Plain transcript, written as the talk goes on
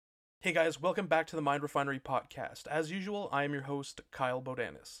Hey guys, welcome back to the Mind Refinery Podcast. As usual, I am your host, Kyle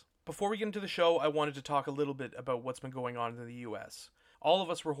Bodanis. Before we get into the show, I wanted to talk a little bit about what's been going on in the US. All of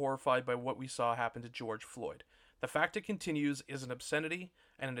us were horrified by what we saw happen to George Floyd. The fact it continues is an obscenity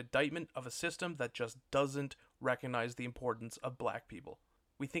and an indictment of a system that just doesn't recognize the importance of black people.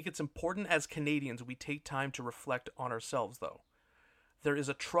 We think it's important as Canadians we take time to reflect on ourselves, though. There is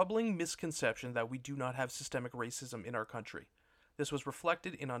a troubling misconception that we do not have systemic racism in our country. This was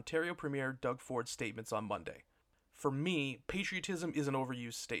reflected in Ontario Premier Doug Ford's statements on Monday. For me, patriotism is an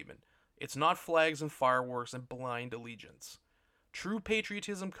overused statement. It's not flags and fireworks and blind allegiance. True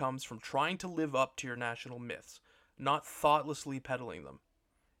patriotism comes from trying to live up to your national myths, not thoughtlessly peddling them.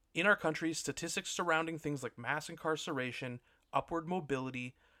 In our country, statistics surrounding things like mass incarceration, upward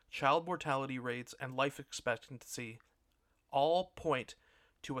mobility, child mortality rates, and life expectancy all point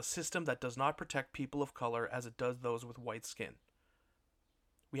to a system that does not protect people of color as it does those with white skin.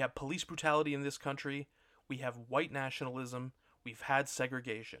 We have police brutality in this country, we have white nationalism, we've had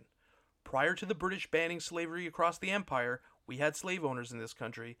segregation. Prior to the British banning slavery across the empire, we had slave owners in this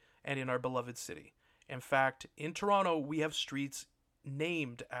country and in our beloved city. In fact, in Toronto, we have streets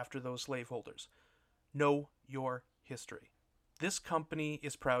named after those slaveholders. Know your history. This company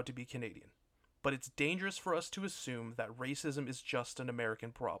is proud to be Canadian, but it's dangerous for us to assume that racism is just an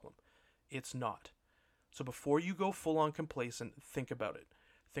American problem. It's not. So before you go full-on complacent, think about it.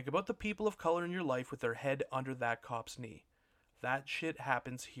 Think about the people of color in your life with their head under that cop's knee. That shit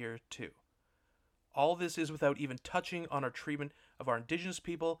happens here too. All this is without even touching on our treatment of our Indigenous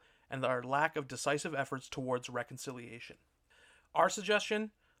people and our lack of decisive efforts towards reconciliation. Our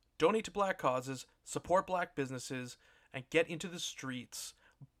suggestion? Donate to black causes, support black businesses, and get into the streets.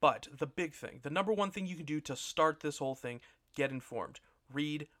 But the big thing, the number one thing you can do to start this whole thing, get informed.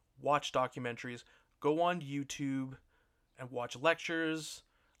 Read, watch documentaries, go on YouTube and watch lectures,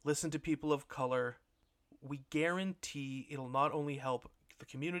 listen to people of color. We guarantee it'll not only help the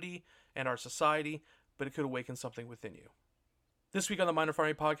community and our society, but it could awaken something within you. This week on the Mind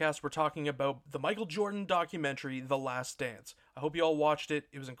Refinery Podcast, we're talking about the Michael Jordan documentary, The Last Dance. I hope you all watched it.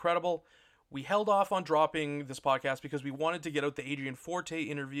 It was incredible. We held off on dropping this podcast because we wanted to get out the Adrian Forte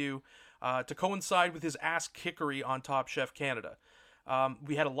interview to coincide with his ass-kickery on Top Chef Canada.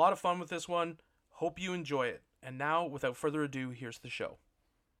 We had a lot of fun with this one. Hope you enjoy it. And now, without further ado, here's the show.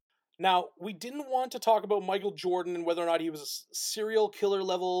 Now, we didn't want to talk about Michael Jordan and whether or not he was a serial killer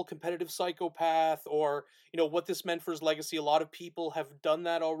level competitive psychopath or, what this meant for his legacy. A lot of people have done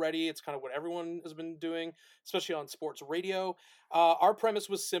that already. It's kind of what everyone has been doing, especially on sports radio. Our premise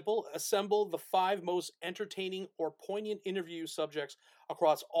was simple. Assemble the 5 most entertaining or poignant interview subjects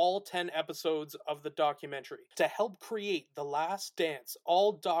across all 10 episodes of the documentary to help create The Last Dance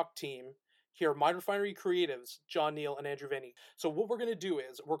all-doc team. Here, Mind Refinery creatives, John Neal and Andrew Vanny. So what we're going to do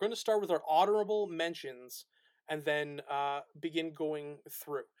is, we're going to start with our honorable mentions and then begin going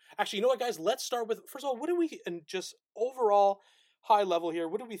through. Actually, you know what, guys? Let's start with, first of all, what do we, and just overall, high level here,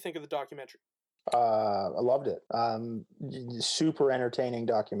 what did we think of the documentary? I loved it. Super entertaining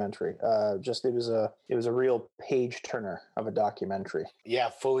documentary. It was a real page turner of a documentary. Yeah,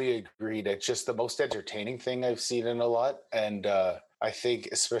 fully agreed. It's just the most entertaining thing I've seen in a lot. And I think,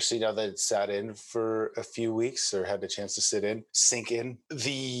 especially now that it sat in for a few weeks or had the chance to sink in,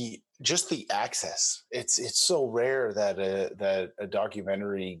 the access. It's so rare that a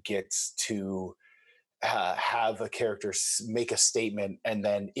documentary gets to have a character make a statement and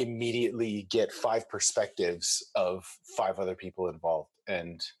then immediately get 5 perspectives of 5 other people involved.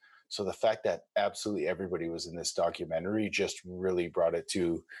 And so the fact that absolutely everybody was in this documentary just really brought it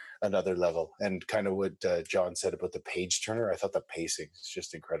to another level. And kind of what John said about the page turner, I thought the pacing is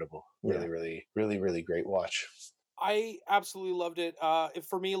just incredible. Yeah. Really great watch. I absolutely loved it.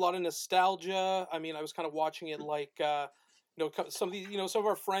 For me, a lot of nostalgia. I mean, I was kind of watching it like, some of the, some of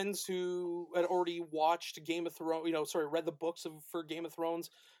our friends who had already watched Game of Thrones, read the books for Game of Thrones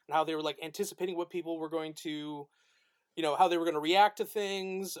and how they were like anticipating what people were going to, how they were going to react to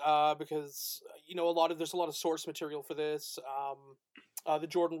things, because, there's a lot of source material for this. The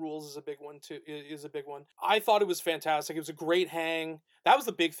Jordan Rules is a big one too. Is a big one. I thought it was fantastic. It was a great hang. That was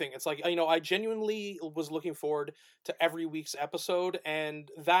the big thing. It's like, I genuinely was looking forward to every week's episode, and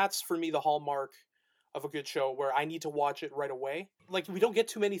that's for me the hallmark of a good show, where I need to watch it right away. Like, we don't get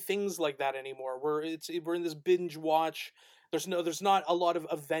too many things like that anymore. We're in this binge watch. There's not a lot of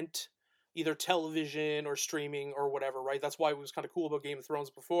event, either television or streaming or whatever, right? That's why it was kind of cool about Game of Thrones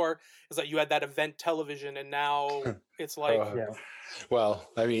before, is that you had that event television, and now it's like... Well,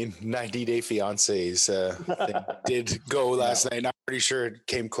 I mean, 90 Day Fiancé's thing did go last night, and I'm pretty sure it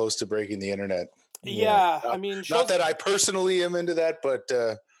came close to breaking the internet. Yeah, I mean... Not that I personally am into that, but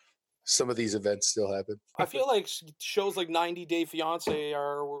some of these events still happen. I feel like shows like 90 Day Fiance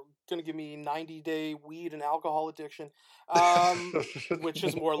are going to give me 90 Day weed and alcohol addiction, which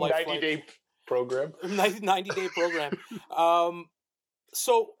is more like 90-day program. 90 Day program.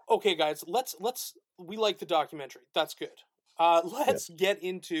 So, okay, guys, let's we like the documentary. That's good. Let's get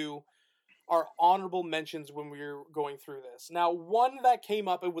into our honorable mentions when we were going through this. Now, one that came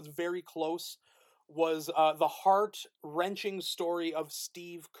up, it was very close, was the heart-wrenching story of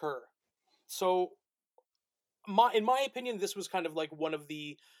Steve Kerr. So, in my opinion, this was kind of like one of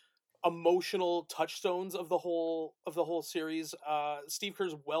the emotional touchstones of the whole series. Steve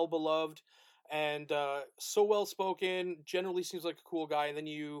Kerr's well beloved and so well spoken. Generally seems like a cool guy. And then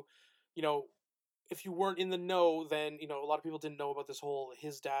you know, if you weren't in the know, then a lot of people didn't know about this whole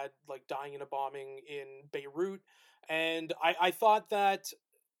his dad like dying in a bombing in Beirut. And I thought that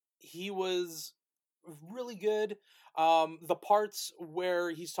he was really good. The parts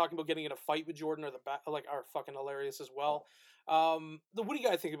where he's talking about getting in a fight with Jordan are fucking hilarious as well. What do you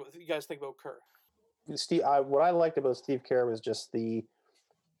guys think about Kerr? Steve, what I liked about Steve Kerr was just the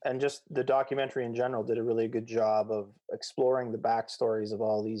documentary in general did a really good job of exploring the backstories of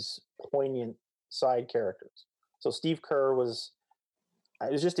all these poignant side characters. So Steve Kerr was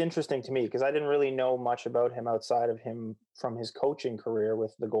just interesting to me because I didn't really know much about him outside of him from his coaching career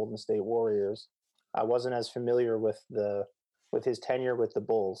with the Golden State Warriors. I wasn't as familiar with his tenure with the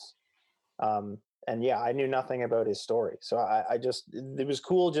Bulls. And yeah, I knew nothing about his story. So it was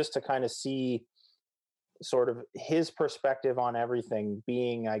cool just to kind of see sort of his perspective on everything,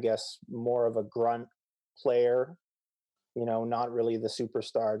 being, I guess, more of a grunt player, not really the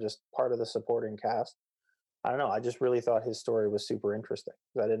superstar, just part of the supporting cast. I don't know. I just really thought his story was super interesting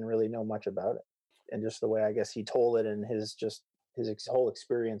because I didn't really know much about it. And just the way, I guess, he told it and his whole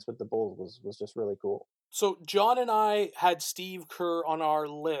experience with the Bulls was just really cool. So John and I had Steve Kerr on our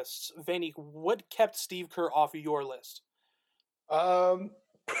lists. Vanny, what kept Steve Kerr off of your list?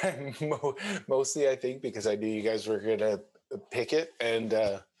 Mostly, I think, because I knew you guys were going to pick it, and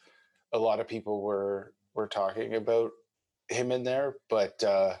a lot of people were talking about him in there. But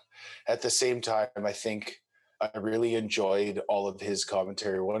at the same time, I think I really enjoyed all of his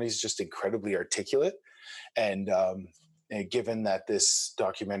commentary. One, he's just incredibly articulate, and given that this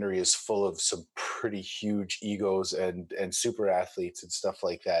documentary is full of some pretty huge egos and super athletes and stuff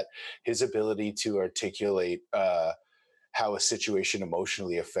like that, his ability to articulate how a situation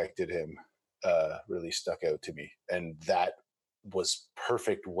emotionally affected him really stuck out to me. And that was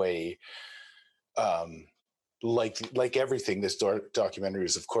perfect way, like everything, this documentary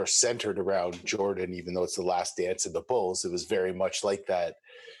is of course centered around Jordan, even though it's the last dance of the Bulls. It was very much like that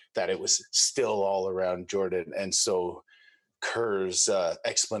it was still all around Jordan. And so Kerr's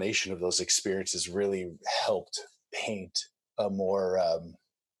explanation of those experiences really helped paint a more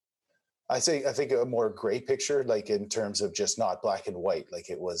I think a more gray picture, like in terms of just not black and white. Like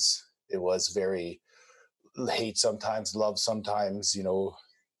it was very hate sometimes, love sometimes,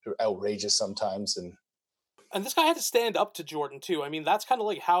 outrageous sometimes. And this guy had to stand up to Jordan too. I mean, that's kind of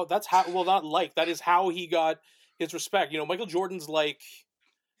like that is how he got his respect. Michael Jordan's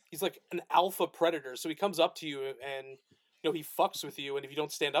he's like an alpha predator. So he comes up to you and, he fucks with you. And if you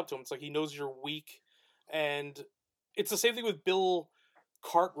don't stand up to him, it's like he knows you're weak. And it's the same thing with Bill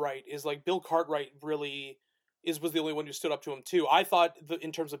Cartwright. Bill Cartwright really was the only one who stood up to him too. I thought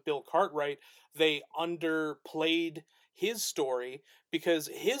in terms of Bill Cartwright, they underplayed his story because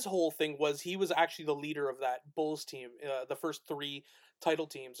his whole thing was he was actually the leader of that Bulls team, the first 3 title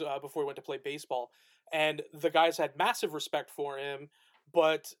teams before he went to play baseball. And the guys had massive respect for him,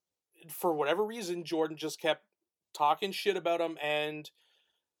 but for whatever reason, Jordan just kept talking shit about him. And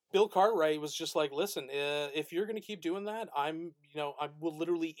Bill Cartwright was just like, listen, if you're going to keep doing that, I will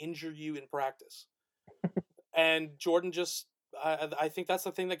literally injure you in practice. And Jordan just, I think that's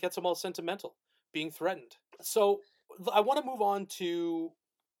the thing that gets him all sentimental, being threatened. So I want to move on to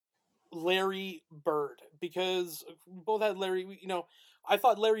Larry Bird, because we both had Larry, I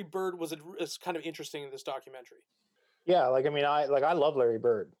thought Larry Bird was kind of interesting in this documentary. Yeah. I love Larry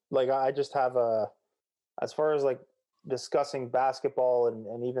Bird. I just have as far as discussing basketball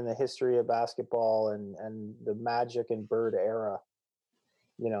and even the history of basketball and the Magic and Bird era,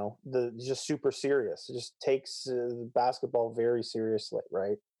 just super serious. It just takes basketball very seriously,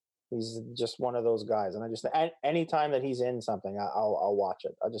 right? He's just one of those guys, and I just anytime that he's in something, I'll watch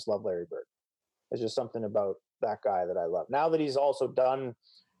it. I just love Larry Bird. There's just something about that guy that I love. Now that he's also done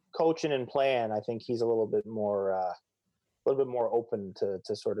coaching and playing, I think he's a little bit more open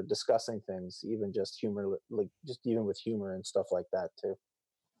to sort of discussing things, even just humor, even with humor and stuff like that too.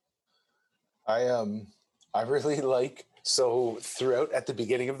 I really like So throughout, at the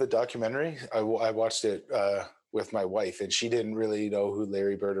beginning of the documentary, I watched it with my wife, and she didn't really know who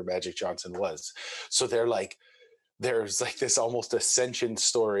Larry Bird or Magic Johnson was. So there's like this almost ascension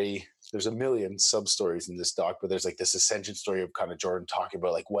story. There's a million sub stories in this doc, but there's like this ascension story of kind of Jordan talking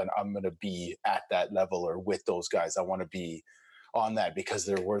about like, when I'm going to be at that level or with those guys, I want to be on that, because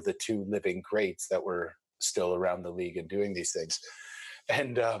there were the two living greats that were still around the league and doing these things.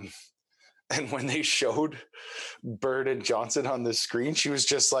 And when they showed Bird and Johnson on the screen, she was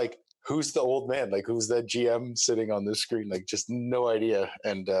just like, who's the old man? Like, who's that GM sitting on the screen? Like, just no idea.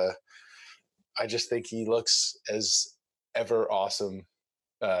 And I just think he looks as ever awesome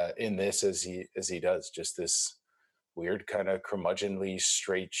in this as he does. Just this weird kind of curmudgeonly,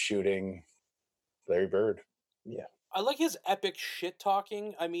 straight shooting Larry Bird. Yeah. I like his epic shit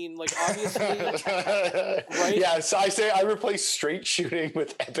talking. I mean, like, obviously, right? Yeah, so I replace straight shooting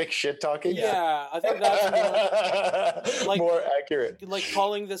with epic shit talking. Yeah, I think that's more, like, more accurate. Like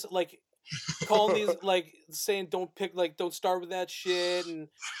calling these, like saying don't start with that shit, and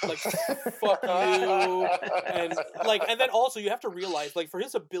like fuck you, and then also you have to realize, like, for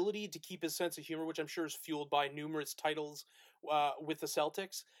his ability to keep his sense of humor, which I'm sure is fueled by numerous titles with the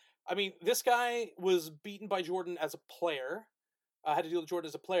Celtics. I mean, this guy was beaten by Jordan as a player, had to deal with Jordan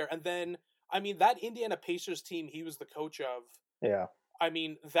as a player. And then, I mean, that Indiana Pacers team he was the coach of. Yeah. I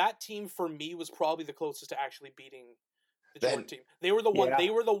mean, that team for me was probably the closest to actually beating the Jordan team. They were the one. Yeah. They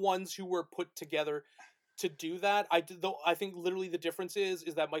were the ones who were put together to do that. I think literally the difference is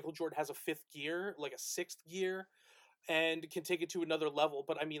that Michael Jordan has a fifth gear, like a sixth gear, and can take it to another level.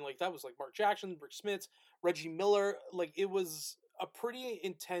 But I mean, like, that was like Mark Jackson, Rick Smits, Reggie Miller. Like, it was a pretty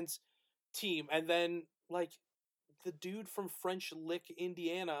intense team. And then, like, the dude from French Lick,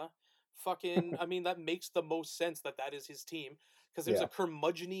 Indiana, fucking, I mean, that makes the most sense that is his team, because it was a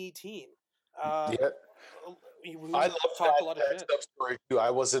curmudgeon-y team. I love that story too. I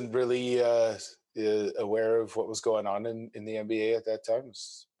wasn't really aware of what was going on in the NBA at that time. I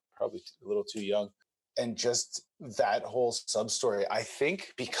was probably a little too young. And just that whole sub-story, I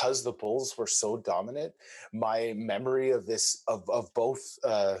think because the Bulls were so dominant, my memory of this, of both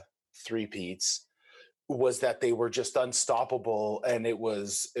three-peats, was that they were just unstoppable, and it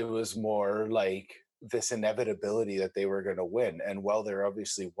was more like this inevitability that they were going to win. And while there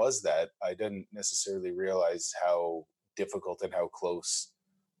obviously was that, I didn't necessarily realize how difficult and how close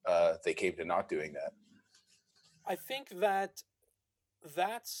they came to not doing that. I think that's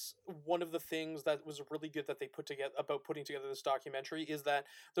one of the things that was really good that they put together about putting together this documentary, is that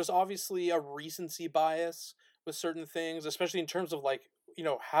there's obviously a recency bias with certain things, especially in terms of, like, you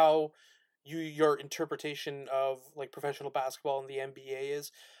know, how your interpretation of, like, professional basketball in the NBA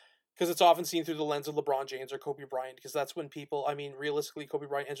is, because it's often seen through the lens of LeBron James or Kobe Bryant, because that's when people, I mean, realistically, Kobe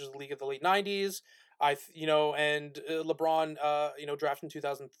Bryant enters the league in the late 90s, and LeBron, drafted in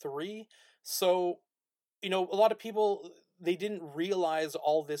 2003. So, you know, a lot of people, they didn't realize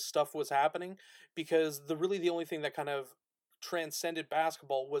all this stuff was happening, because the only thing that kind of transcended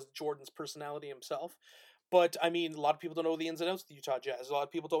basketball was Jordan's personality himself. But I mean, a lot of people don't know the ins and outs of the Utah Jazz. A lot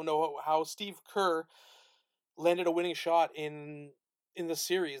of people don't know how Steve Kerr landed a winning shot in the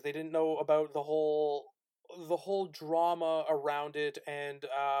series. They didn't know about the whole drama around it, and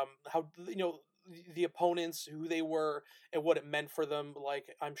how, you know, the opponents, who they were, and what it meant for them.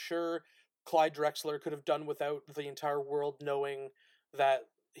 Like, I'm sure Clyde Drexler could have done without the entire world knowing that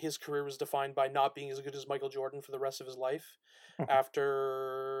his career was defined by not being as good as Michael Jordan for the rest of his life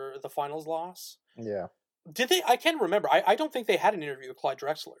after the finals loss. Yeah. Did they? I can't remember. I don't think they had an interview with Clyde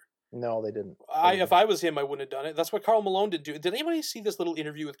Drexler. No, they didn't. If I was him, I wouldn't have done it. That's what Karl Malone did do. Did anybody see this little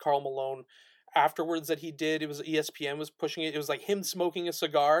interview with Karl Malone afterwards that he did? It was ESPN was pushing it. It was like him smoking a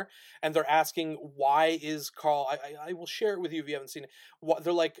cigar, and they're asking, why is Karl... I will share it with you if you haven't seen it.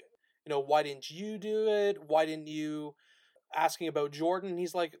 They're like, you know, why didn't you do it? Why didn't you... Asking about Jordan.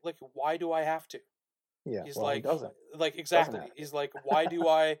 He's like, why do I have to? Yeah, he's he doesn't. Like, exactly. He's like, why do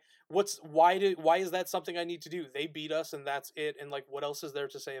I... why is that something I need to do? They beat us, and that's it. And, like, what else is there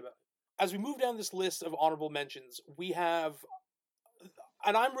to say about it? As we move down this list of honorable mentions, we have...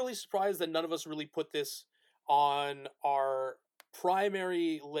 And I'm really surprised that none of us really put this on our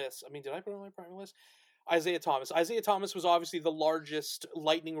primary list. I mean, did I put it on my primary list? Isaiah Thomas. Isaiah Thomas was obviously the largest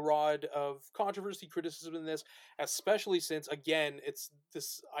lightning rod of controversy, criticism in this, especially since, again, it's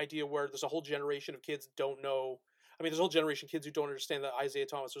this idea where there's a whole generation of kids don't know. I mean, there's a whole generation of kids who don't understand that Isaiah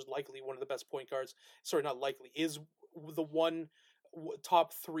Thomas was likely one of the best point guards. Sorry, not likely, is the one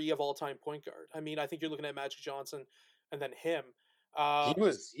top three of all time point guard. I mean, I think you're looking at Magic Johnson and then him.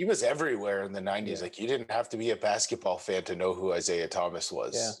 He was everywhere in the 90s. Yeah. Like, you didn't have to be a basketball fan to know who Isaiah Thomas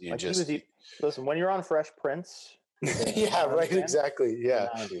was. Yeah. You listen, when you're on Fresh Prince, Yeah, right. Exactly. Yeah.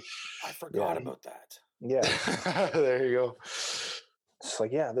 I forgot about that. Yeah. There you go. It's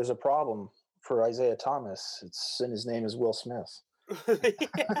like, yeah, there's a problem for Isaiah Thomas. And his name is Will Smith.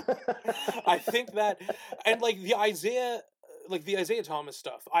 I think that, and like the Isaiah Thomas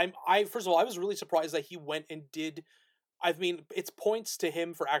stuff. I first of all, I was really surprised that he went and did. I mean, it's points to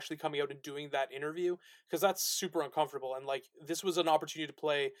him for actually coming out and doing that interview, because that's super uncomfortable. And like, this was an opportunity to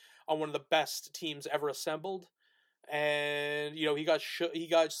play on one of the best teams ever assembled, and he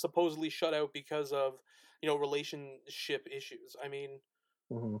got supposedly shut out because of relationship issues. I mean,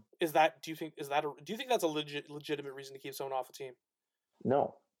 Mm-hmm. do you think that's a legitimate reason to keep someone off a team?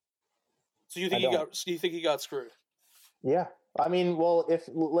 No. So you think he got screwed? Yeah. I mean, well,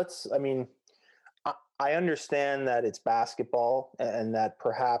 I understand that it's basketball and that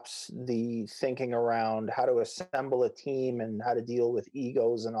perhaps the thinking around how to assemble a team and how to deal with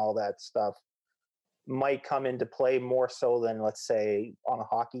egos and all that stuff might come into play more so than, let's say, on a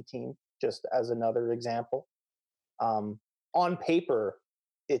hockey team, just as another example. On paper,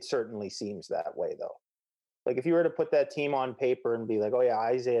 it certainly seems that way, though. Like, if you were to put that team on paper and be like, oh, yeah,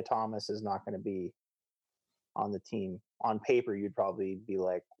 Isaiah Thomas is not going to be on the team, on paper, you'd probably be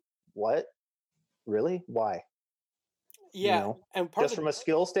like, what? Really? Why? Yeah, and just from a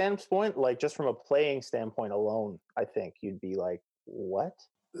skill standpoint, like just from a playing standpoint alone, I think you'd be like, what?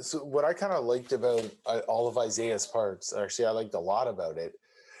 So what I kind of liked about all of Isaiah's parts, actually, I liked a lot about it.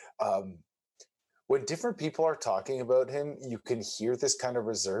 When different people are talking about him, you can hear this kind of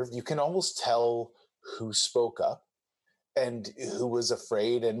reserve. You can almost tell who spoke up and who was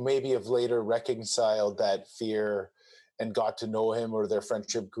afraid, and maybe have later reconciled that fear and got to know him, or their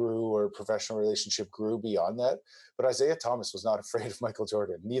friendship grew, or professional relationship grew beyond that. But Isaiah Thomas was not afraid of Michael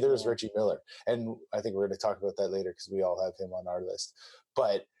Jordan. Neither is Reggie Miller. And I think we're going to talk about that later, because we all have him on our list.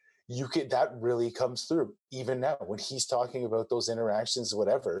 But that really comes through even now when he's talking about those interactions,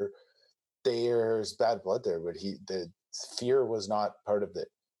 whatever. There's bad blood there, but the fear was not part of it.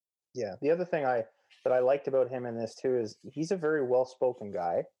 Yeah. The other thing that I liked about him in this too is he's a very well-spoken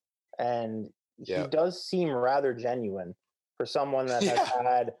guy, and he does seem rather genuine for someone that has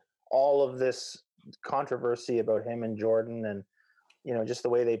had all of this controversy about him and Jordan, and just the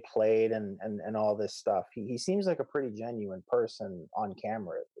way they played and all this stuff. He seems like a pretty genuine person on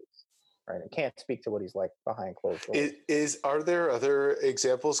camera, at least. Right? I can't speak to what he's like behind closed doors. Are there other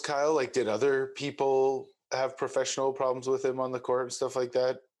examples, Kyle? Like, did other people have professional problems with him on the court and stuff like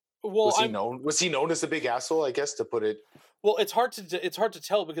that? Well, was he known as the big asshole, I guess, to put it? Well, it's hard to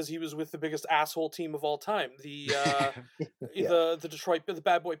tell, because he was with the biggest asshole team of all time, the the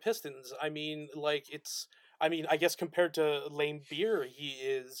Bad Boy Pistons. I mean, I guess compared to Lane Beer, he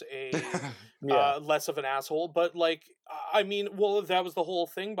is a less of an asshole. But that was the whole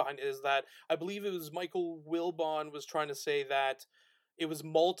thing behind it, is that I believe it was Michael Wilbon was trying to say that it was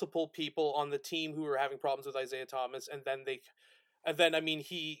multiple people on the team who were having problems with Isaiah Thomas, and then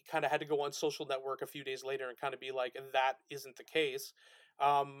he kind of had to go on Social Network a few days later and kind of be like, that isn't the case.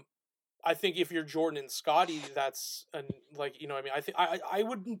 I think if you're Jordan and Scotty, that's I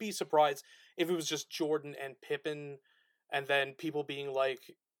wouldn't be surprised if it was just Jordan and Pippen, and then people being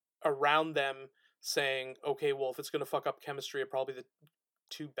like around them saying, okay, well, if it's going to fuck up chemistry of probably the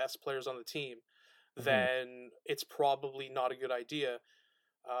two best players on the team, then it's probably not a good idea.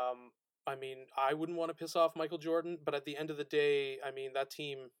 I wouldn't want to piss off Michael Jordan, but at the end of the day, that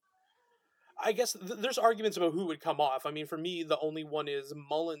team, I guess there's arguments about who would come off. For me, the only one is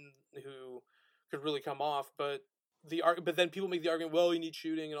Mullen, who could really come off, but then people make the argument, well, you need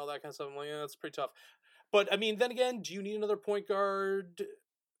shooting and all that kind of stuff. I'm like, yeah, that's pretty tough. But then again, do you need another point guard?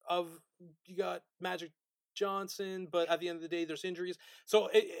 You got Magic Johnson, but at the end of the day, there's injuries. So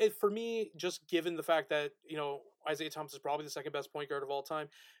for me, just given the fact that Isaiah Thomas is probably the second best point guard of all time,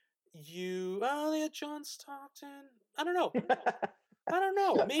 they had John Stockton. I don't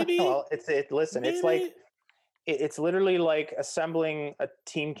know. Maybe. Well, it's literally like assembling a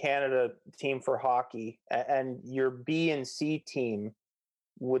Team Canada team for hockey, and your B and C team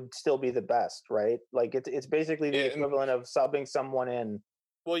would still be the best, right? Like it's basically the equivalent of subbing someone in.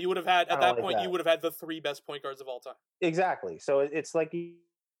 Well, you would have had, at that point, you would have had the three best point guards of all time. Exactly. So it's like, you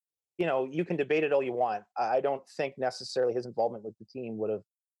can debate it all you want. I don't think necessarily his involvement with the team would have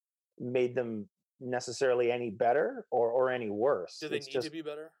made them necessarily any better or any worse. Do they need to be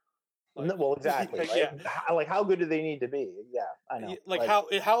better? Well, exactly. Right? Yeah. How good do they need to be? Yeah, I know.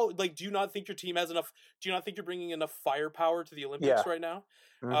 How do you not think your team has enough? Do you not think you're bringing enough firepower to the Olympics right now?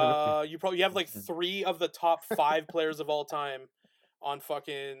 Mm-hmm. You have like 3 of the top 5 players of all time on on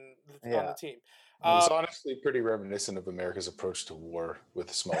the team. It's honestly pretty reminiscent of America's approach to war with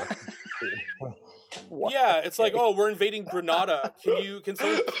a smaller Yeah, it's like, oh, we're invading Grenada. Can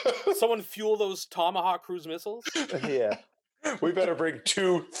someone fuel those Tomahawk cruise missiles? Yeah. We better bring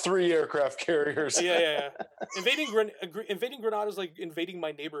 2-3 aircraft carriers. Yeah. Invading Grenada is like invading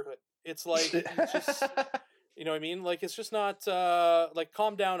my neighborhood. It's like, it's just, you know what I mean? Like, it's just not, like,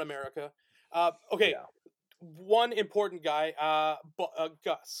 calm down, America. Okay, Yeah. one important guy,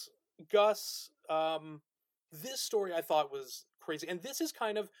 Gus. Gus, this story I thought was crazy. And this is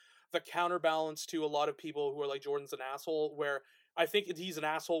kind of the counterbalance to a lot of people who are like, Jordan's an asshole, where I think he's an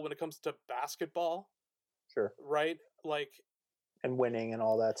asshole when it comes to basketball. Sure. Right? Like, and winning and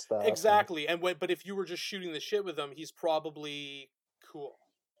all that stuff. Exactly. But if you were just shooting the shit with him, he's probably cool.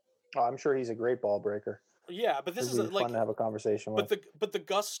 Oh, I'm sure he's a great ball breaker. Yeah, but this is really like fun to have a conversation with. But the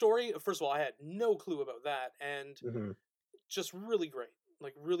Gus story, first of all, I had no clue about that, and just really great,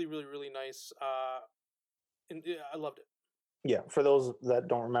 like really, really, really nice. And I loved it. Yeah, for those that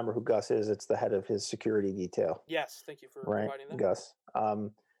don't remember who Gus is, it's the head of his security detail. Yes, thank you for providing that. Gus.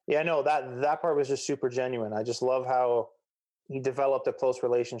 Yeah, no, that part was just super genuine. I just love how he developed a close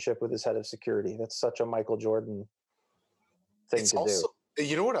relationship with his head of security. That's such a Michael Jordan thing to do.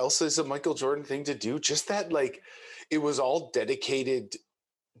 You know what else is a Michael Jordan thing to do? Just that, like, it was all dedicated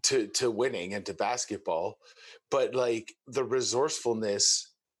to winning and to basketball, but like the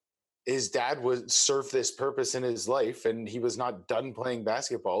resourcefulness, his dad would serve this purpose in his life, and he was not done playing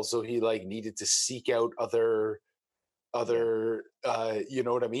basketball, so he like needed to seek out other you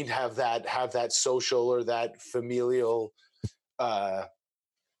know what I mean, have that social or that familial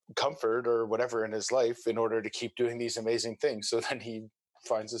comfort or whatever in his life in order to keep doing these amazing things. So then he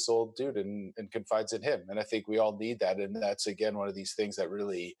finds this old dude and confides in him. And I think we all need that. And that's, again, one of these things that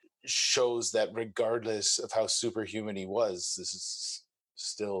really shows that regardless of how superhuman he was, this is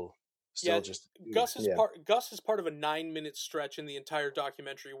still just Gus is part of a 9-minute stretch in the entire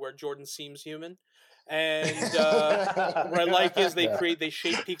documentary where Jordan seems human. And what I like is they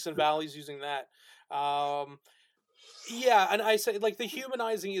shape peaks and valleys using that. Yeah, and I say, like, the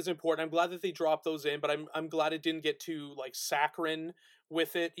humanizing is important. I'm glad that they dropped those in, but I'm glad it didn't get too like saccharine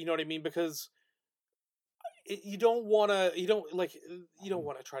with it. You know what I mean? Because you don't want to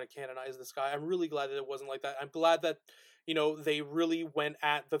try to canonize this guy. I'm really glad that it wasn't like that. I'm glad that they really went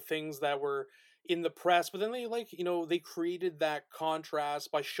at the things that were in the press, but then they created that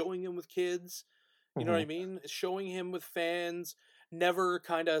contrast by showing him with kids. You know what I mean? Showing him with fans, never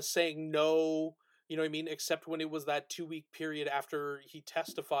kind of saying no. You know what I mean? Except when it was that 2-week period after he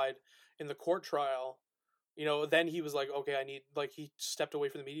testified in the court trial, then he was like, okay, he stepped away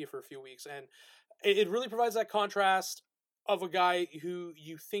from the media for a few weeks. And it really provides that contrast of a guy who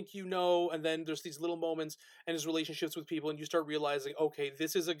you think and then there's these little moments and his relationships with people, and you start realizing, okay,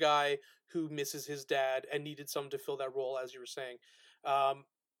 this is a guy who misses his dad and needed someone to fill that role, as you were saying.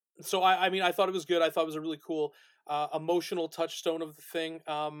 So I thought it was good. I thought it was a really cool, emotional touchstone of the thing.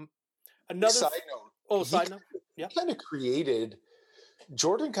 Another side note. Yeah.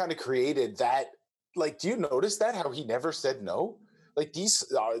 Jordan kind of created that. Like, do you notice that how he never said no? Like these,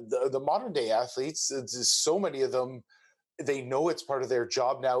 the modern day athletes, so many of them, they know it's part of their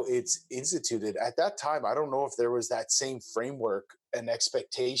job now. It's instituted. At that time, I don't know if there was that same framework and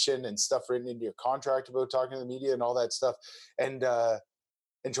expectation and stuff written into your contract about talking to the media and all that stuff. And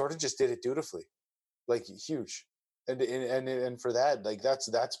Jordan just did it dutifully, like huge. And for that, like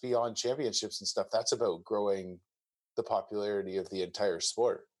that's beyond championships and stuff. That's about growing the popularity of the entire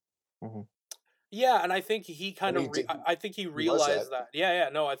sport. Mm-hmm. Yeah, and I think he I think he realized that. Yeah.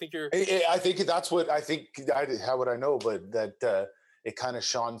 No, I think I think that's what I think. How would I know? But that it kind of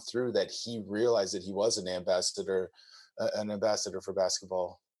shone through that he realized that he was an ambassador for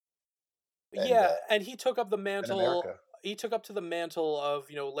basketball. And he took up the mantle. He took up the mantle of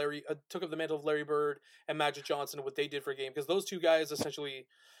Larry Bird and Magic Johnson and what they did for a game, because those two guys essentially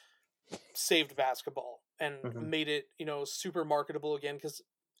saved basketball and made it super marketable again, because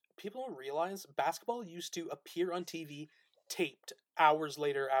people don't realize basketball used to appear on TV taped hours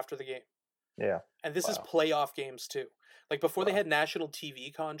later after the game. Yeah. And this is playoff games too. Like before they had national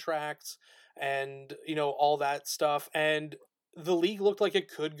TV contracts and all that stuff, and the league looked like it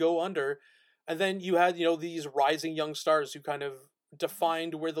could go under. And then you had, these rising young stars who kind of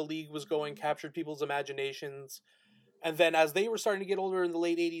defined where the league was going, captured people's imaginations. And then as they were starting to get older in the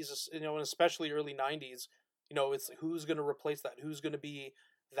late 80s, and especially early 90s, it's who's going to replace that? Who's going to be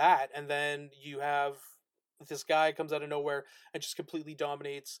that? And then you have this guy comes out of nowhere and just completely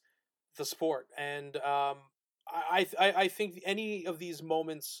dominates the sport. And I think any of these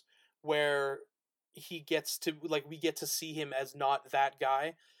moments where he gets to, we get to see him as not that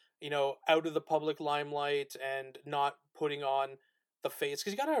guy, out of the public limelight and not putting on the face.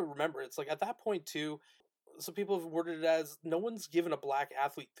 Because you got to remember, it's like at that point too, some people have worded it as no one's given a black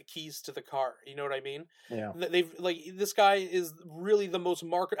athlete the keys to the car. You know what I mean? Yeah. They've this guy is really the most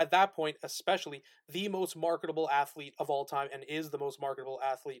at that point, especially the most marketable athlete of all time, and is the most marketable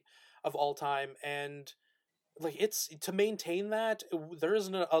athlete of all time. And it's to maintain that there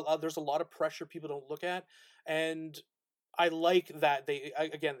isn't there's a lot of pressure people don't look at, and I like that they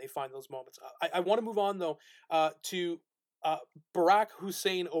find those moments. I want to move on though to Barack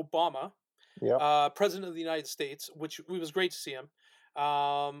Hussein Obama. Yep. President of the United States, which it was great to see him.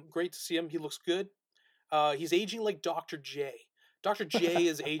 Great to see him. He looks good. He's aging like Dr. J. Dr. J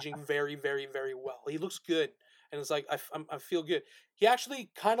is aging very, very, very well. He looks good, and it's like I feel good. He actually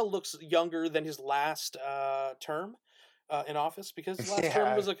kind of looks younger than his last term in office, because his last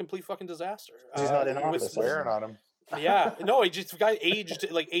term was a complete fucking disaster. He's not in office. Swearing on him. Yeah, no, the guy aged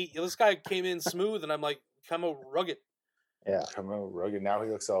like 8. This guy came in smooth, and I'm like, come out rugged. Yeah, come out rugged. Now he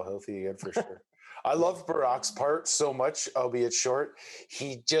looks all healthy again for sure. I love Barack's part so much, albeit short.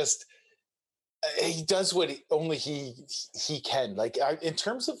 He does what only he can. Like in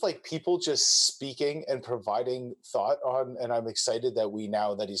terms of like people just speaking and providing thought on, and I'm excited that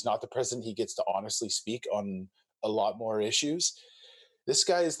now that he's not the president, he gets to honestly speak on a lot more issues. This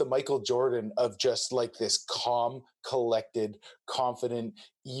guy is the Michael Jordan of just like this calm, collected, confident,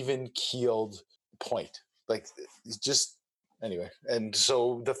 even-keeled point. Like just anyway. And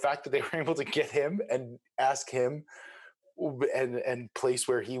so the fact that they were able to get him and ask him and place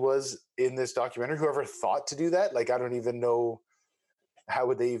where he was in this documentary, whoever thought to do that, like I don't even know how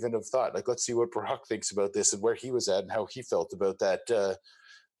would they even have thought. Like, let's see what Barack thinks about this and where he was at and how he felt about that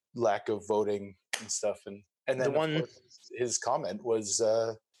lack of voting and stuff. And then of course, his comment was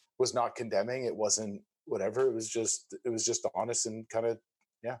not condemning. It wasn't whatever. It was just honest and kind of,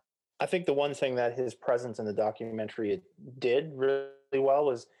 yeah. I think the one thing that his presence in the documentary did really well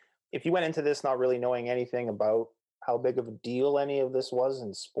was, if you went into this not really knowing anything about how big of a deal any of this was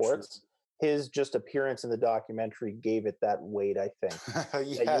in sports, his just appearance in the documentary gave it that weight, I think.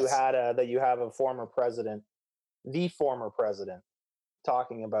 Yes. That you have a former president, the former president,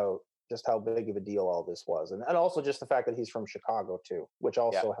 talking about just how big of a deal all this was, and also just the fact that he's from Chicago too, which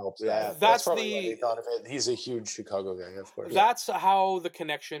also helps. Yeah, that's probably what he thought of it. He's a huge Chicago guy, of course. That's how the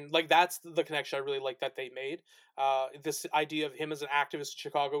connection, that's the connection I really like that they made. This idea of him as an activist in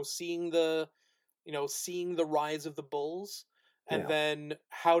Chicago, seeing the rise of the Bulls, and then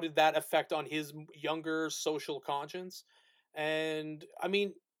how did that affect on his younger social conscience? And I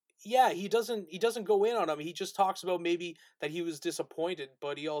mean, yeah, he doesn't go in on him. He just talks about maybe that he was disappointed,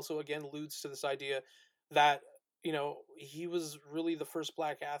 but he also again alludes to this idea that he was really the first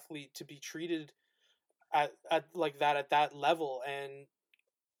black athlete to be treated at like that at that level, and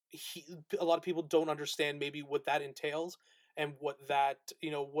a lot of people don't understand maybe what that entails and what that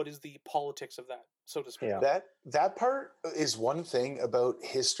what is the politics of that, so to speak. Yeah. That part is one thing about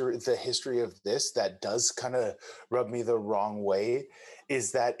the history of this that does kind of rub me the wrong way,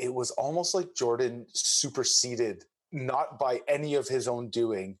 is that it was almost like Jordan superseded, not by any of his own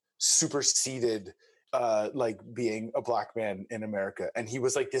doing, superseded like being a black man in America. And he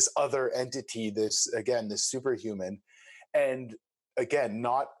was like this other entity, this superhuman. And again,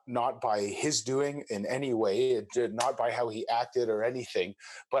 not by his doing in any way, not by how he acted or anything,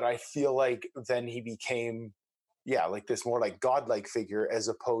 but I feel like then he became, like this more like godlike figure, as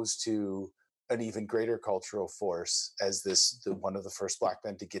opposed to an even greater cultural force as the one of the first black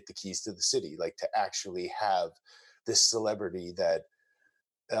men to get the keys to the city, like to actually have this celebrity that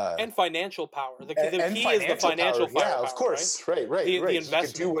and financial power. The key is the financial power. Yeah, of course, right. The he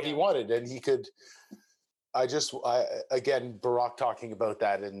could do what he wanted, and he could. Again, Barack talking about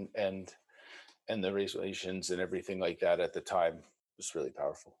that and the race relations and everything like that at the time was really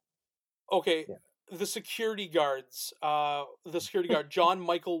powerful. Okay, the security guard, John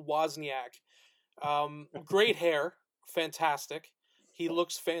Michael Wozniak, great hair, fantastic. He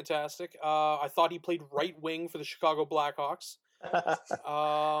looks fantastic. I thought he played right wing for the Chicago Blackhawks.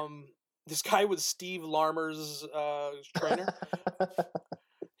 This guy was Steve Larmer's trainer.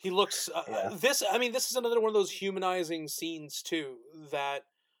 He looks this is another one of those humanizing scenes too, that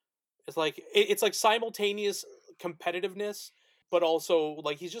it's like simultaneous competitiveness, but also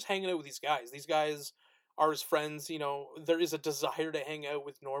like he's just hanging out with these guys. These guys are his friends. There is a desire to hang out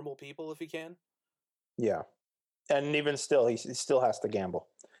with normal people if he can. Yeah, and even still, he still has to gamble.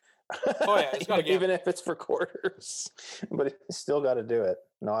 Oh yeah, he's got to gamble. Even if it's for quarters, but he's still got to do it.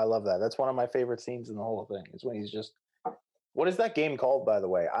 No, I love that. That's one of my favorite scenes in the whole thing. Is when he's just. What is that game called, by the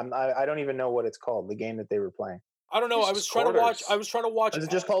way? I don't even know what it's called. The game that they were playing. I don't know. It's I was just trying to watch. quarters. I was trying to watch. Is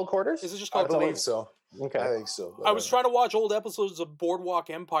it just called Quarters? Is it just I called? believe Quarters? so. Okay. I think so. I was trying to watch old episodes of Boardwalk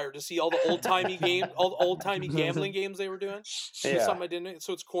Empire to see all the old timey all the old timey gambling games they were doing. Yeah. Something I didn't.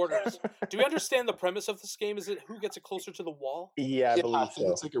 So it's Quarters. Do we understand the premise of this game? Is it who gets it closer to the wall? Yeah, I I believe think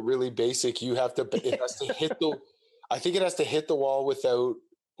so. it's like a really basic. You have to. It has to hit the. I think it has to hit the wall without,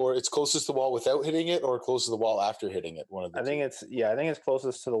 or it's closest to the wall without hitting it, or closest to the wall after hitting it. One of the I two. think it's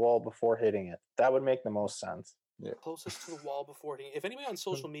closest to the wall before hitting it. That would make the most sense. Yeah. Closest to the wall before hitting. If anybody on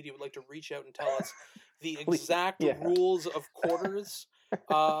social media would like to reach out and tell us the Please, exact yeah. rules of Quarters,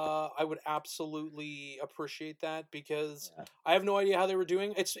 I would absolutely appreciate that because I have no idea how they were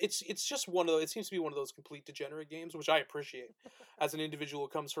doing. It's just one of it seems to be one of those complete degenerate games, which I appreciate as an individual who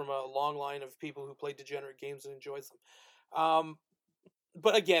comes from a long line of people who play degenerate games and enjoys them.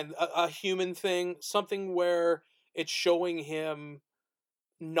 But again, a human thing, something where it's showing him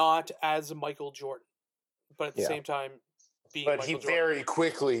not as Michael Jordan, but at the same time being But Michael he Jordan. very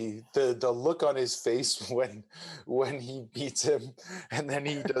quickly the look on his face when he beats him, and then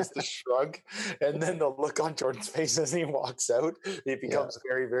he does the shrug, and then the look on Jordan's face as he walks out, it becomes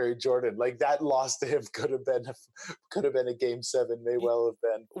very, very Jordan. Like that loss to him could have been a Game 7, may well have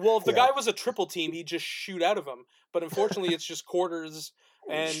been. Well, if the guy was a triple team, he'd just shoot out of him. But unfortunately, it's just Quarters,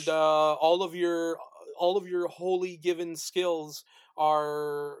 and all of your wholly given skills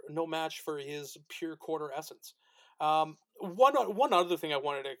are no match for his pure quarter essence. One other thing I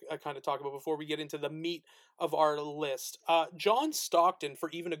wanted to kind of talk about before we get into the meat of our list. John Stockton, for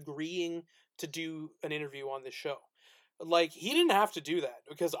even agreeing to do an interview on this show. Like, he didn't have to do that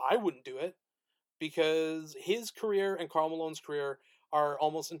because I wouldn't do it, because his career and Karl Malone's career are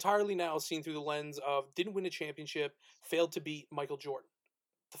almost entirely now seen through the lens of didn't win a championship, failed to beat Michael Jordan.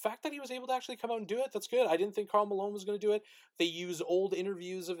 The fact that he was able to actually come out and do it, that's good. I didn't think Karl Malone was going to do it. They used old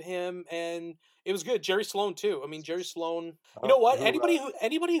interviews of him, and it was good. Jerry Sloan too. I mean, Jerry Sloan. You know what?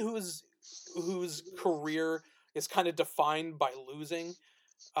 Anybody whose career is kind of defined by losing,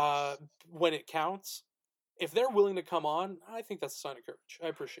 when it counts, if they're willing to come on, I think that's a sign of courage. I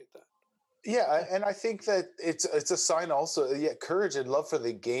appreciate that. Yeah, and I think that it's a sign also, courage and love for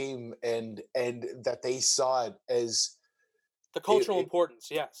the game, and that they saw it as the cultural importance,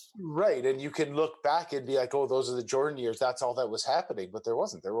 yes. Right, and you can look back and be like, oh, those are the Jordan years. That's all that was happening. But there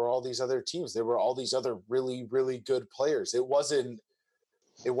wasn't. There were all these other teams. There were all these other really, really good players. It wasn't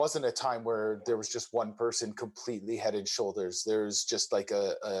a time where there was just one person completely head and shoulders. There's just like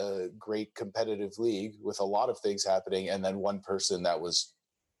a great competitive league with a lot of things happening, and then one person that was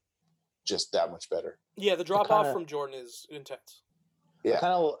just that much better. Yeah, the drop-off from Jordan is intense. Yeah.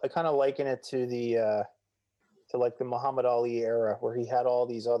 I kind of liken it to the to like the Muhammad Ali era, where he had all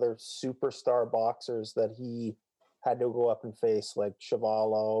these other superstar boxers that he had to go up and face, like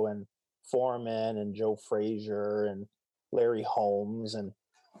Chuvalo and Foreman and Joe Frazier and Larry Holmes. And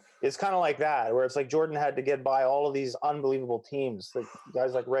it's kind of like that, where it's like Jordan had to get by all of these unbelievable teams, like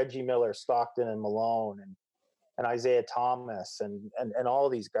guys like Reggie Miller, Stockton, and Malone, and Isaiah Thomas, and all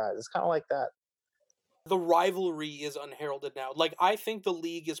of these guys. It's kind of like that. The rivalry is unheralded now. Like, I think the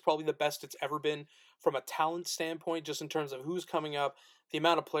league is probably the best it's ever been from a talent standpoint, just in terms of who's coming up, the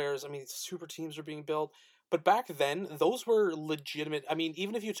amount of players. I mean, super teams are being built. But back then, those were legitimate. I mean,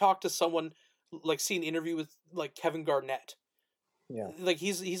 even if you talk to someone, like, see an interview with, like, Kevin Garnett. Yeah. Like,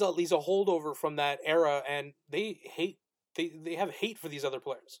 he's a holdover from that era, and they have hate for these other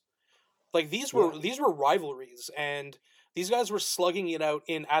players. Like, these were rivalries, and these guys were slugging it out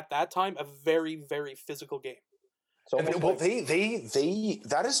in, at that time, a very, very physical game. So they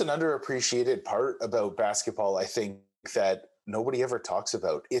that is an underappreciated part about basketball, I think, that nobody ever talks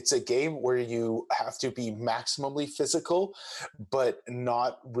about. It's a game where you have to be maximally physical, but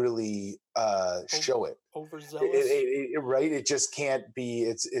not really show it. Overzealous. Right? It just can't be.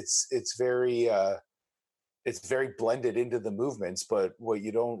 It's very blended into the movements. But what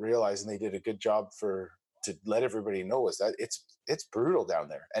you don't realize, and they did a good job to let everybody know, is that it's brutal down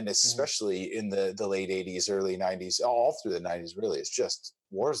there, and especially in the late 80s, early 90s, all through the 90s. Really, it's just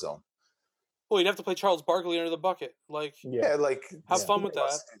war zone. Well, you'd have to play Charles Barkley under the bucket. Like, have fun with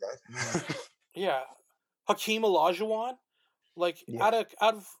that. Yeah, Hakeem Olajuwon, like out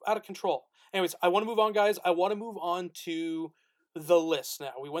of control. Anyways, I want to move on, guys. I want to move on to the list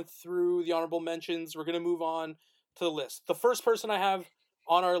now. We went through the honorable mentions. We're going to move on to the list. The first person I have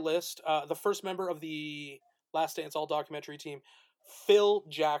on our list, the first member of the Last Dance All Documentary team, Phil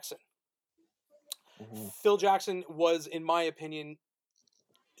Jackson. Mm-hmm. Phil Jackson was, in my opinion,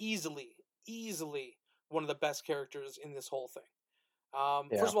 easily one of the best characters in this whole thing.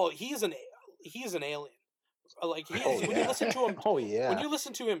 First of all, he's an alien. Like, when you listen to him, when you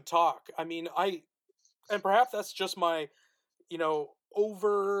listen to him talk, I mean, And perhaps that's just my,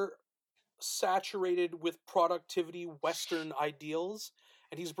 over saturated with productivity Western ideals,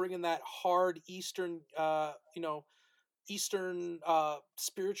 and he's bringing that hard Eastern, Eastern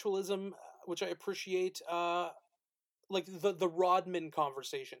spiritualism, which I appreciate. Like the Rodman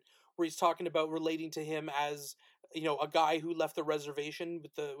conversation, where he's talking about relating to him as a guy who left the reservation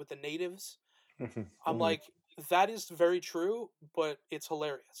with the natives. I'm like, that is very true, but it's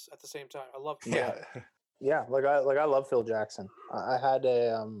hilarious at the same time. I love it. Yeah. Like I love Phil Jackson. I had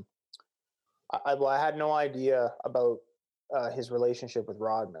I had no idea about his relationship with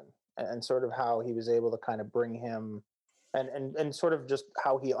Rodman and sort of how he was able to kind of bring him and sort of just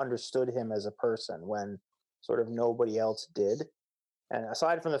how he understood him as a person when sort of nobody else did. And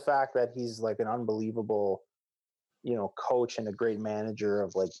aside from the fact that he's like an unbelievable, coach and a great manager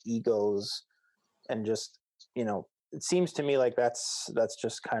of like egos and just, it seems to me like that's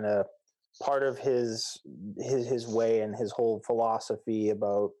just kind of part of his way and his whole philosophy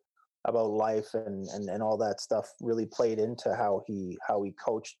about life and all that stuff really played into how he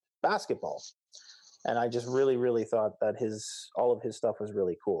coached basketball. And I just really, really thought that all of his stuff was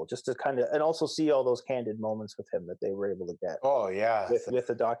really cool, just to kind of, and also see all those candid moments with him that they were able to get. Oh yeah, with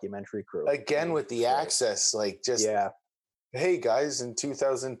the documentary crew again, with the access, like just hey guys, in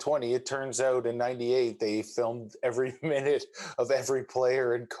 2020, it turns out in '98 they filmed every minute of every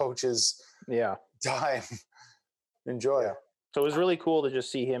player and coach's time. Enjoy. Yeah. So it was really cool to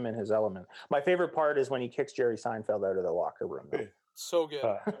just see him in his element. My favorite part is when he kicks Jerry Seinfeld out of the locker room. So good.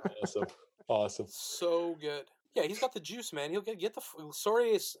 Awesome. So good. Yeah, he's got the juice, man. He'll get the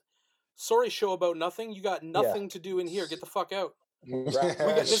sorry show about nothing. You got nothing to do in here. Get the fuck out. We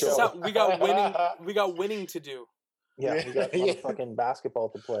got winning to do. Yeah, we got fucking basketball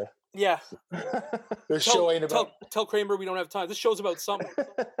to play. Yeah. This show ain't about. Tell Kramer we don't have time. This show's about something.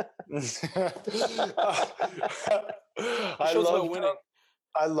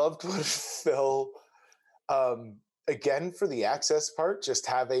 I loved what Phil. Again, for the access part, just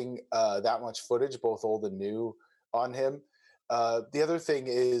having that much footage, both old and new, on him. The other thing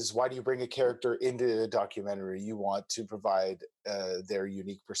is, why do you bring a character into a documentary? You want to provide their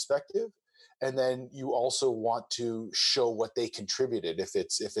unique perspective, and then you also want to show what they contributed if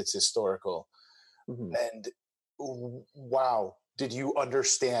it's historical. And wow, did you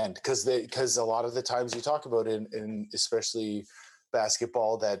understand? Because a lot of the times you talk about in especially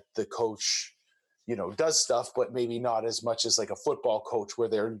basketball that the coach does stuff, but maybe not as much as like a football coach where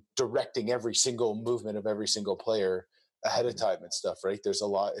they're directing every single movement of every single player ahead of time and stuff, right? There's a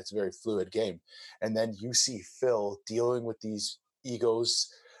lot, it's a very fluid game. And then you see Phil dealing with these egos,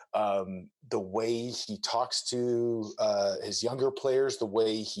 the way he talks to his younger players, the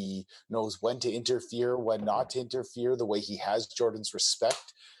way he knows when to interfere, when not to interfere, the way he has Jordan's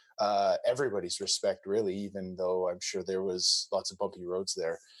respect, everybody's respect, really, even though I'm sure there was lots of bumpy roads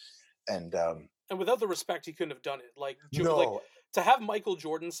there. And without the respect, he couldn't have done it. Like to have Michael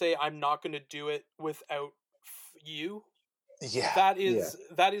Jordan say, "I'm not going to do it without you." Yeah, that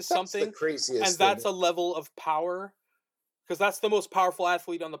is something. The craziest and that's a level of power, because that's the most powerful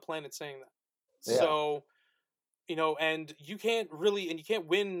athlete on the planet saying that. Yeah. So, and you can't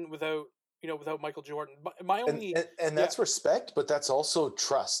win without Michael Jordan. My only and that's respect, but that's also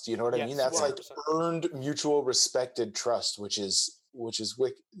trust. You know what I mean? That's 100%. Like earned mutual respected trust, which is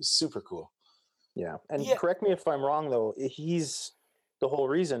super cool. Yeah. And correct me if I'm wrong, though. He's the whole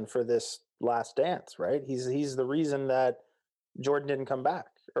reason for this Last Dance, right? He's the reason that Jordan didn't come back,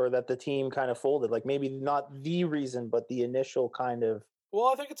 or that the team kind of folded. Like, maybe not the reason, but the initial kind of. Well,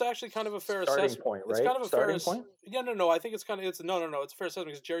 I think it's actually kind of a fair assessment. Point, right? It's kind of a starting point. Yeah, no. I think it's a fair assessment,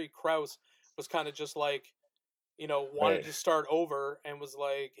 because Jerry Krause was kind of just like, wanted to start over and was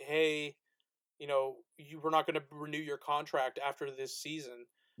like, hey, you were not going to renew your contract after this season.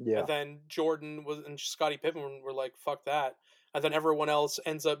 Yeah. And then Jordan and Scottie Pippen were like, fuck that. And then everyone else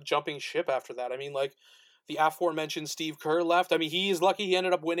ends up jumping ship after that. I mean, like, the aforementioned Steve Kerr left. I mean, he's lucky he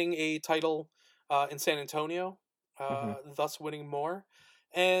ended up winning a title in San Antonio, thus winning more.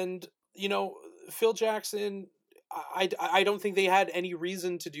 And, Phil Jackson, I don't think they had any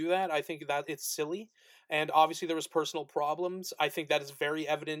reason to do that. I think that it's silly. And obviously there was personal problems. I think that is very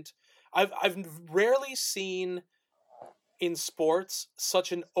evident. I've rarely seen in sports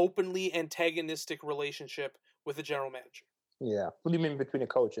such an openly antagonistic relationship with a general manager. Yeah. What do you mean between a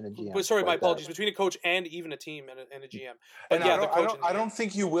coach and a GM? But sorry, my apologies. Between a coach and even a team and a GM. But and I don't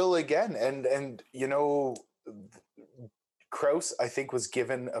think you will again. And Krause, I think, was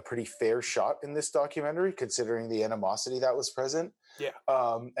given a pretty fair shot in this documentary, considering the animosity that was present. Yeah.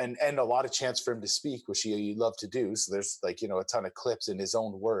 And a lot of chance for him to speak, which he loved to do. So there's a ton of clips in his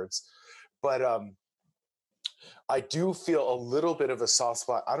own words. But I do feel a little bit of a soft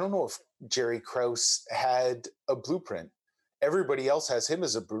spot. I don't know if Jerry Krause had a blueprint. Everybody else has him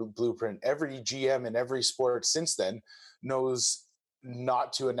as a blueprint. Every GM in every sport since then knows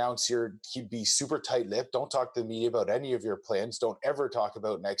not to announce be super tight-lipped. Don't talk to the media about any of your plans. Don't ever talk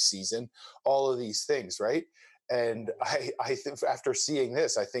about next season. All of these things, right? And I think after seeing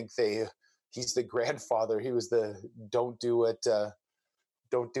this, I think he's the grandfather. He was the don't do what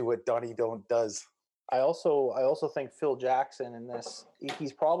Donnie don't does. I also think Phil Jackson in this,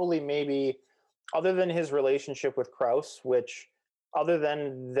 he's probably maybe, other than his relationship with Krause, which other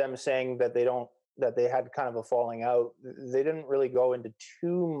than them saying that they had kind of a falling out, they didn't really go into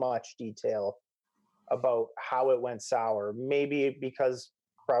too much detail about how it went sour. Maybe because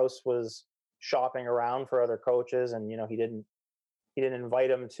Krause was shopping around for other coaches, and he didn't invite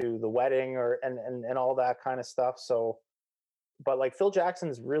him to the wedding and all that kind of stuff. So, but like Phil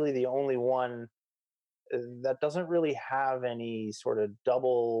Jackson's really the only one that doesn't really have any sort of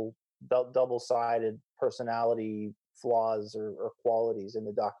double-sided personality flaws or qualities in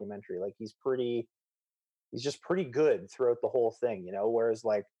the documentary. Like he's just pretty good throughout the whole thing, whereas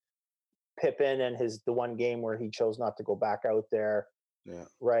like Pippen and the one game where he chose not to go back out there. Yeah.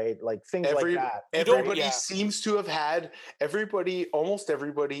 Right. Like things like that. Everybody seems to have had almost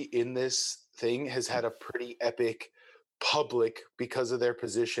everybody in this thing has had a pretty epic public, because of their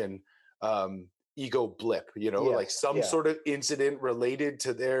position, ego blip, like some sort of incident related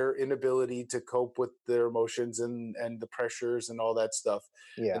to their inability to cope with their emotions and the pressures and all that stuff.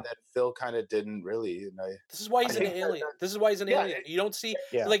 Yeah. And then Phil kind of didn't really. And this is why he's an alien. This is why he's an alien. You don't see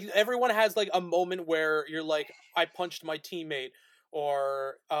like everyone has like a moment where you're like, I punched my teammate,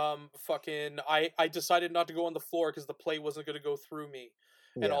 or I decided not to go on the floor because the play wasn't going to go through me,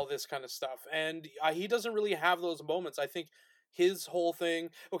 and all this kind of stuff. And he doesn't really have those moments. I think his whole thing.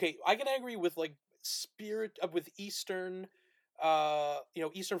 Okay, I can agree with like with Eastern,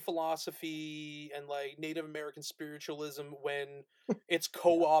 Eastern philosophy and like Native American spiritualism when it's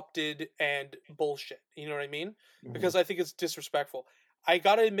co-opted and bullshit. You know what I mean? Mm-hmm. Because I think it's disrespectful. I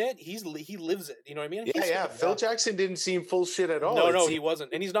gotta admit, he lives it. You know what I mean? Yeah. Phil Jackson didn't seem full shit at all. No, he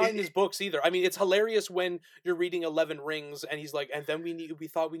wasn't, and he's not in his books either. I mean, it's hilarious when you're reading 11 Rings, and he's like, and then we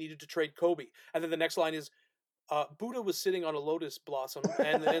thought we needed to trade Kobe, and then the next line is, Buddha was sitting on a lotus blossom,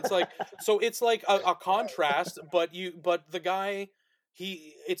 and it's like, so it's like a contrast, but the guy,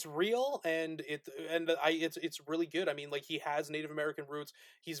 it's real, and it's really good. I mean, like, he has Native American roots.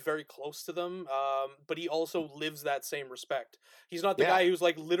 He's very close to them, but he also lives that same respect. He's not the guy who's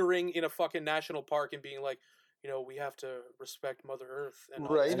like littering in a fucking national park and being like, we have to respect Mother Earth. And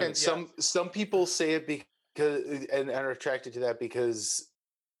right, and some people say it because and are attracted to that because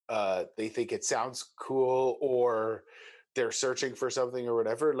they think it sounds cool, or they're searching for something or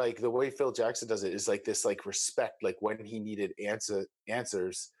whatever. Like the way Phil Jackson does it is like this, like respect, like when he needed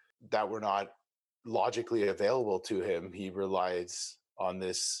answers that were not logically available to him, he relies on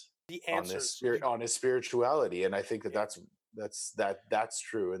this, on his spirituality. And I think that's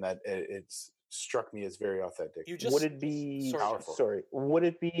true. And that it's struck me as very authentic. Would it be would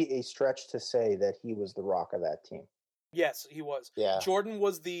it be a stretch to say that he was the rock of that team? Yes, he was. Yeah. Jordan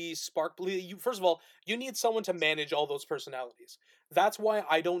was the spark. First of all, you need someone to manage all those personalities. That's why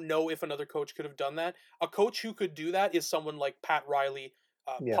I don't know if another coach could have done that. A coach who could do that is someone like Pat Riley,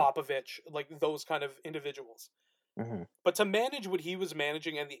 Popovich, like those kind of individuals. Mm-hmm. But to manage what he was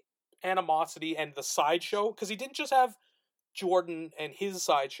managing and the animosity and the sideshow, because he didn't just have Jordan and his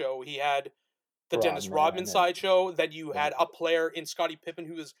sideshow, he had the Dennis Rodman sideshow. Then you had a player in Scottie Pippen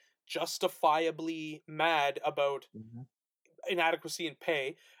who was justifiably mad about inadequacy in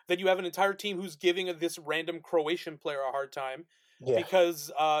pay. Then you have an entire team who's giving this random Croatian player a hard time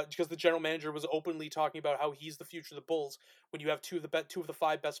because the general manager was openly talking about how he's the future of the Bulls. When you have two of the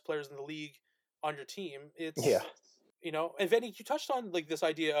 5 best players in the league on your team, it's and Vinny, you touched on like this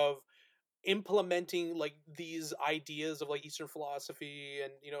idea of implementing like these ideas of like Eastern philosophy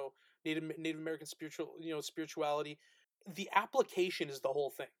and Native American spirituality. The application is the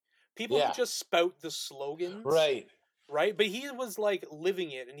whole thing. People who just spout the slogans. Right. But he was like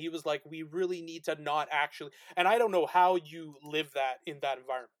living it, and he was like, we really need to not actually, and I don't know how you live that in that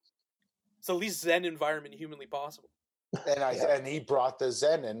environment. It's the least Zen environment humanly possible. And he brought the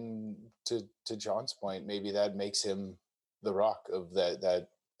Zen, and to John's point, maybe that makes him the rock of that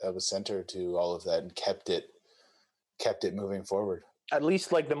was center to all of that and kept it moving forward. At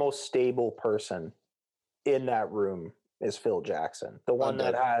least like the most stable person in that room is Phil Jackson, the one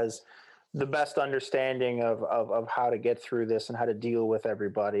that has the best understanding of how to get through this and how to deal with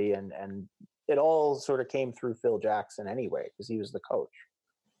everybody. And it all sort of came through Phil Jackson anyway, because he was the coach.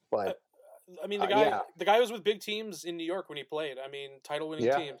 But I mean, the guy was with big teams in New York when he played. I mean,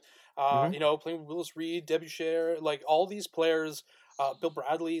 title-winning teams. You know, playing with Willis Reed, Derbyshire, like all these players. Bill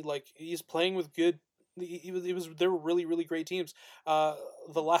Bradley, like he's playing with good. They were really, really great teams. The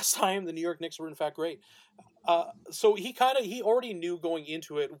last time the New York Knicks were in fact great. So he already knew going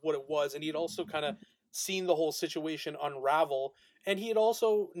into it what it was, and he had also kind of seen the whole situation unravel. And he had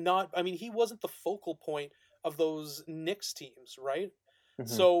also he wasn't the focal point of those Knicks teams, right? Mm-hmm.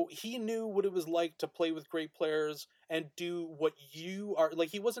 So he knew what it was like to play with great players and do what you are like.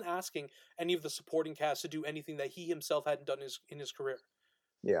 He wasn't asking any of the supporting cast to do anything that he himself hadn't done in his career.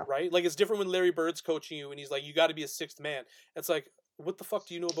 Yeah. Right? Like, it's different when Larry Bird's coaching you and he's like, you got to be a sixth man. It's like, what the fuck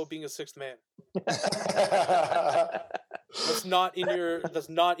do you know about being a sixth man? That's not in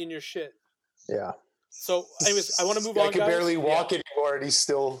your shit. Yeah. So, anyways, I want to move on. I can barely walk anymore, and he's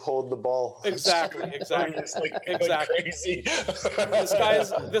still holding the ball. Exactly. Exactly. Crazy.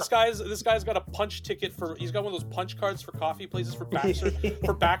 This guy's got a punch ticket for. He's got one of those punch cards for coffee places for back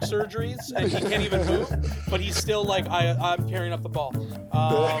surgeries, and he can't even move. But he's still like, I'm carrying up the ball.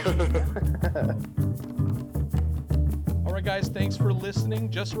 All right, guys, thanks for listening.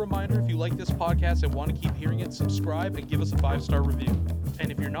 Just a reminder, if you like this podcast and want to keep hearing it, subscribe and give us a 5-star review.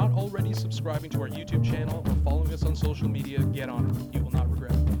 And if you're not already subscribing to our YouTube channel or following us on social media, get on it. You will not